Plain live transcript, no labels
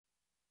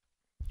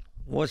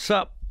What's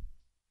up,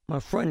 my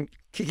friend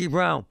Kiki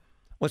Brown?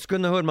 What's good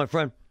in the hood, my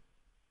friend?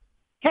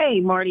 Hey,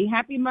 Marty.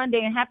 Happy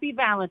Monday and happy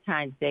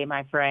Valentine's Day,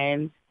 my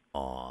friends.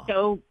 Aw.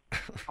 So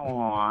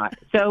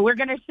we're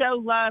going to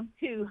show love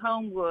to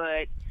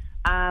Homewood.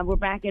 We're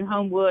back in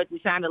Homewood to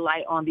shine a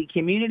light on the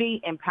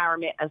Community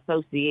Empowerment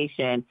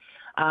Association.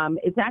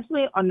 It's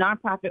actually a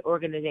nonprofit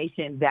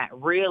organization that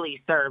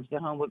really serves the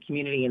Homewood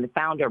community, and the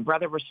founder,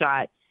 Brother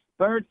Rashad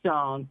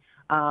Birdsong,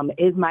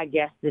 is my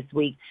guest this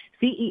week.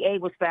 CEA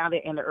was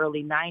founded in the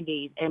early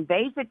 90s, and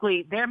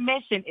basically their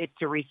mission is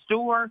to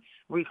restore,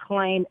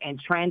 reclaim, and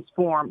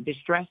transform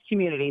distressed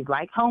communities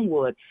like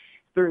Homewood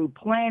through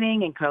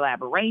planning and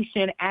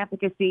collaboration,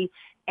 advocacy,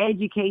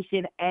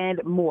 education,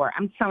 and more.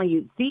 I'm telling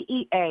you,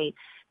 CEA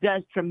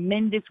does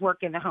tremendous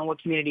work in the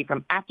Homewood community,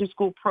 from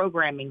after-school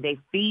programming. They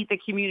feed the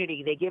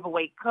community. They give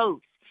away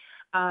coats.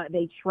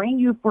 They train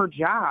you for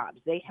jobs.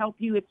 They help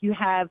you if you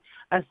have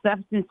a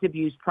substance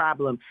abuse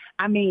problem.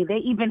 I mean, they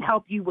even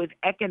help you with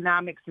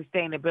economic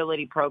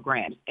sustainability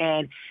programs.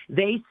 And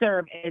they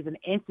serve as an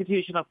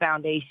institutional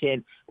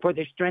foundation for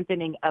the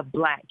strengthening of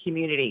Black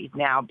communities.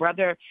 Now,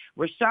 Brother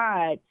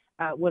Rashad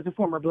was a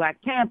former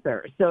Black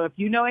Panther. So if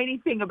you know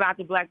anything about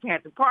the Black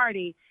Panther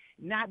Party,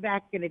 not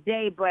back in the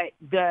day, but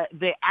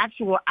the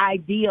actual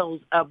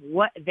ideals of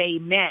what they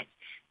meant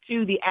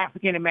to the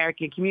African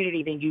American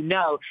community, then you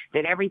know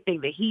that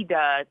everything that he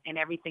does and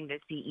everything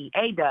that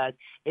CEA does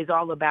is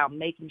all about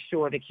making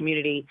sure the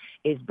community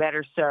is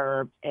better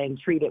served and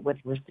treated with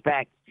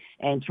respect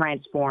and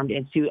transformed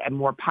into a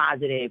more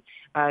positive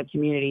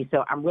community.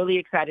 So I'm really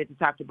excited to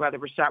talk to Brother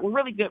Rashad. We're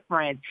really good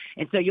friends,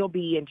 and so you'll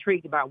be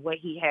intrigued about what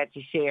he had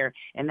to share,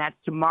 and that's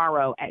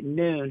tomorrow at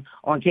noon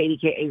on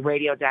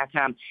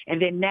KDKARadio.com. And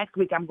then next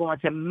week I'm going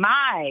to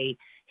my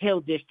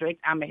Hill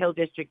District. I'm a Hill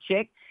District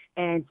chick.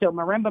 And so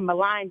Marimba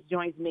Malines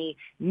joins me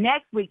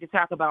next week to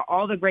talk about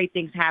all the great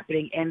things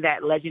happening in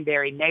that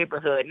legendary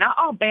neighborhood. Not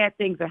all bad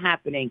things are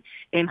happening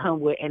in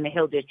Homewood and the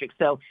Hill District.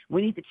 So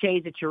we need to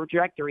change the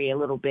trajectory a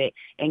little bit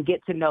and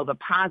get to know the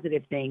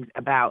positive things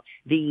about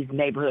these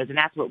neighborhoods. And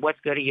that's what What's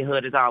Good in Your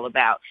Hood is all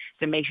about.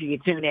 So make sure you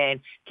tune in,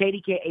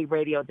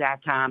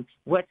 KDKARadio.com,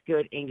 What's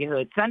Good in Your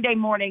Hood. Sunday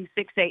morning,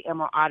 6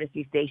 a.m. on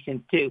Odyssey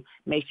Station 2.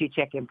 Make sure you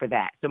check in for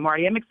that. So,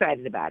 Marty, I'm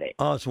excited about it.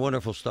 Oh, it's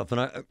wonderful stuff.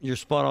 And you're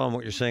spot on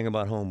what you're saying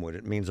about Homewood.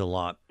 It means a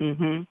lot.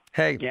 Mm-hmm.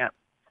 Hey, yeah.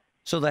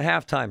 So the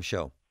halftime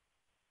show,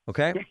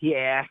 okay?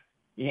 Yeah.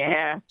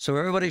 So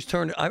everybody's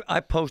turned. I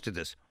posted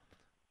this.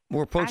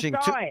 We're approaching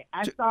I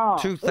saw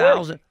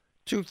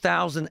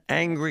 2,000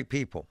 angry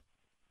people.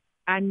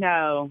 I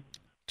know.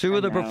 Two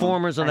of the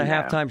performers on the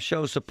halftime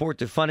show support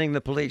defunding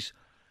the police,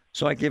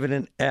 so I give it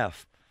an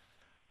F.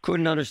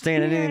 Couldn't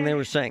understand anything they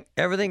were saying.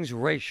 Everything's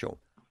racial.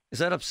 Is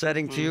that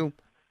upsetting to you?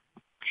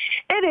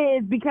 It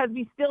is, because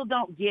we still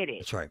don't get it.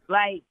 That's right.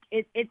 Like,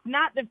 it's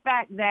not the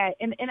fact that,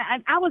 and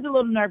I was a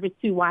little nervous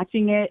too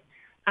watching it,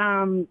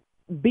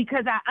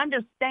 because I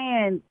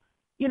understand,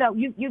 you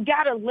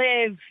got to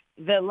live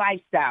the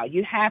lifestyle.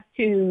 You have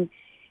to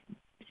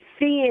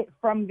see it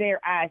from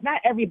their eyes.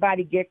 Not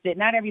everybody gets it.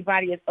 Not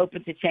everybody is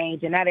open to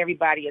change, and not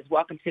everybody is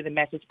welcome to the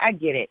message. I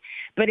get it.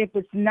 But if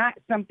it's not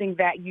something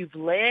that you've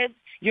lived,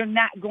 you're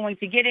not going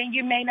to get it, and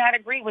you may not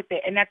agree with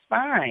it, and that's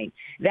fine.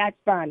 That's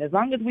fine. As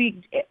long as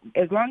we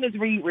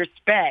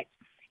respect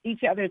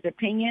each other's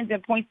opinions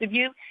and points of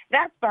view,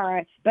 that's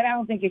fine. But I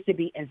don't think it should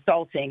be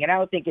insulting, and I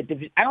don't think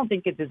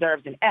it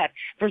deserves an F.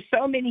 For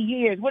so many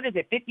years, what is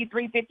it,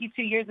 53,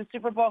 52 years of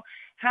Super Bowl?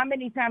 How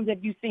many times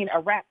have you seen a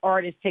rap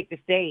artist take the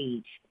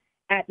stage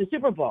at the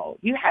Super Bowl?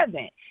 You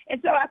haven't.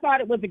 And so I thought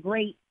it was a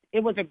great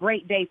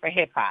day for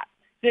hip hop.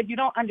 So if you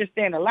don't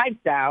understand the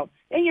lifestyle,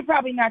 then you're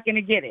probably not going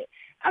to get it.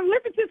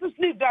 Listen to some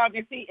Snoop Dogg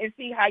and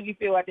see how you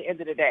feel at the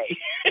end of the day.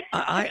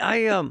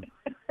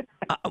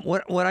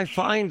 What I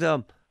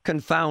find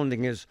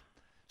confounding is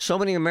so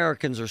many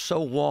Americans are so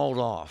walled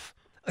off.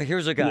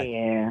 Here's a guy.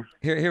 Yeah.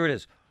 Here it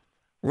is.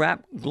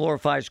 Rap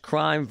glorifies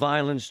crime,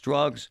 violence,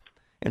 drugs,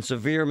 and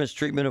severe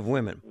mistreatment of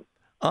women.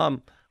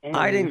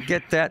 I didn't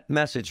get that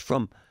message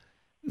from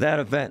that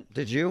event.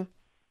 Did you?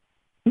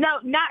 No,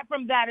 not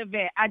from that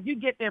event. I do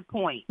get their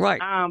point.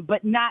 Right.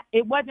 But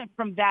it wasn't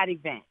from that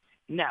event.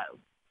 No.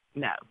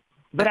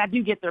 But I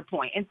do get their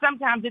point. And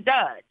sometimes it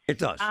does. It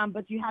does.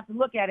 But you have to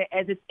look at it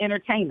as it's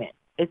entertainment.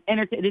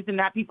 These are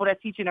not people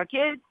that's teaching our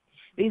kids.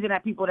 These are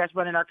not people that's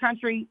running our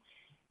country.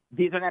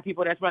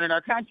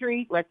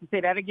 Let's just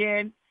say that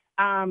again.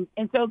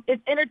 And so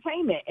it's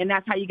entertainment, and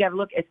that's how you got to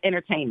look at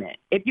entertainment.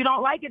 If you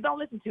don't like it, don't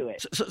listen to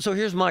it. So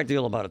here's my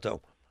deal about it,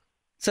 though.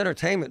 It's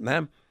entertainment,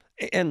 man.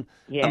 And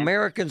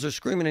Americans are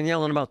screaming and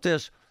yelling about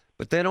this,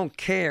 but they don't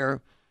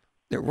care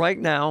that right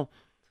now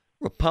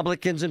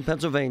Republicans in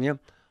Pennsylvania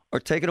are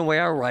taking away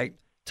our right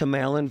to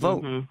mail-in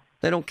vote. Mm-hmm.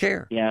 They don't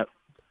care. Yep.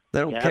 They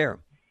don't care.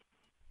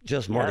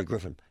 Just Marty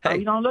Griffin. Hey,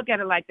 you don't look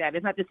at it like that.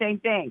 It's not the same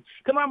thing.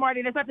 Come on,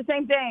 Marty. That's not the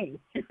same thing.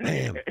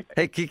 Damn.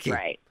 Hey, Kiki.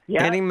 Right.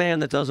 Yep. Any man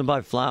that doesn't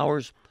buy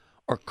flowers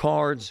or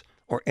cards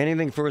or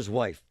anything for his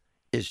wife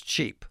is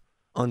cheap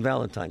on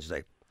Valentine's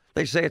Day.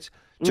 They say it's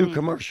too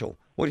commercial.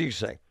 What do you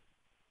say?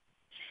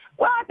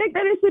 Well, I think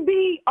that it should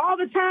be all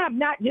the time,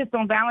 not just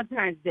on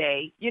Valentine's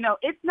Day. You know,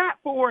 it's not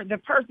for the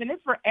person.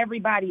 It's for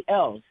everybody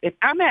else. If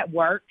I'm at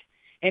work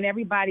and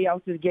everybody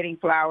else is getting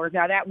flowers,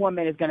 now that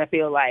woman is going to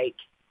feel like,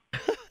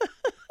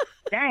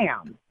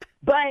 damn.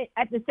 But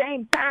at the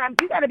same time,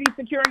 you got to be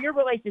secure in your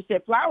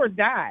relationship. Flowers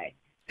die.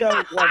 So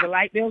was the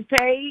light bills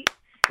paid?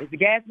 Is the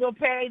gas bill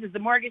paid? Is the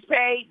mortgage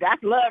paid?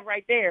 That's love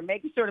right there,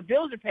 making sure the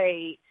bills are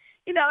paid.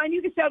 You know, and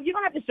you can you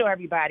don't have to show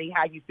everybody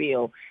how you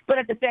feel. But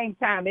at the same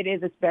time, it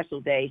is a special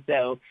day.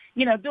 So,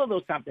 you know, do a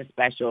little something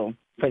special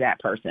for that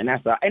person.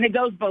 That's all. And it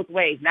goes both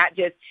ways, not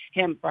just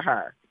him for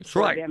her. That's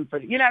right. Them for,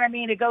 you know what I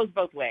mean? It goes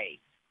both ways.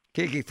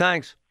 Kiki,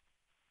 thanks.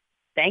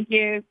 Thank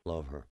you. Love her.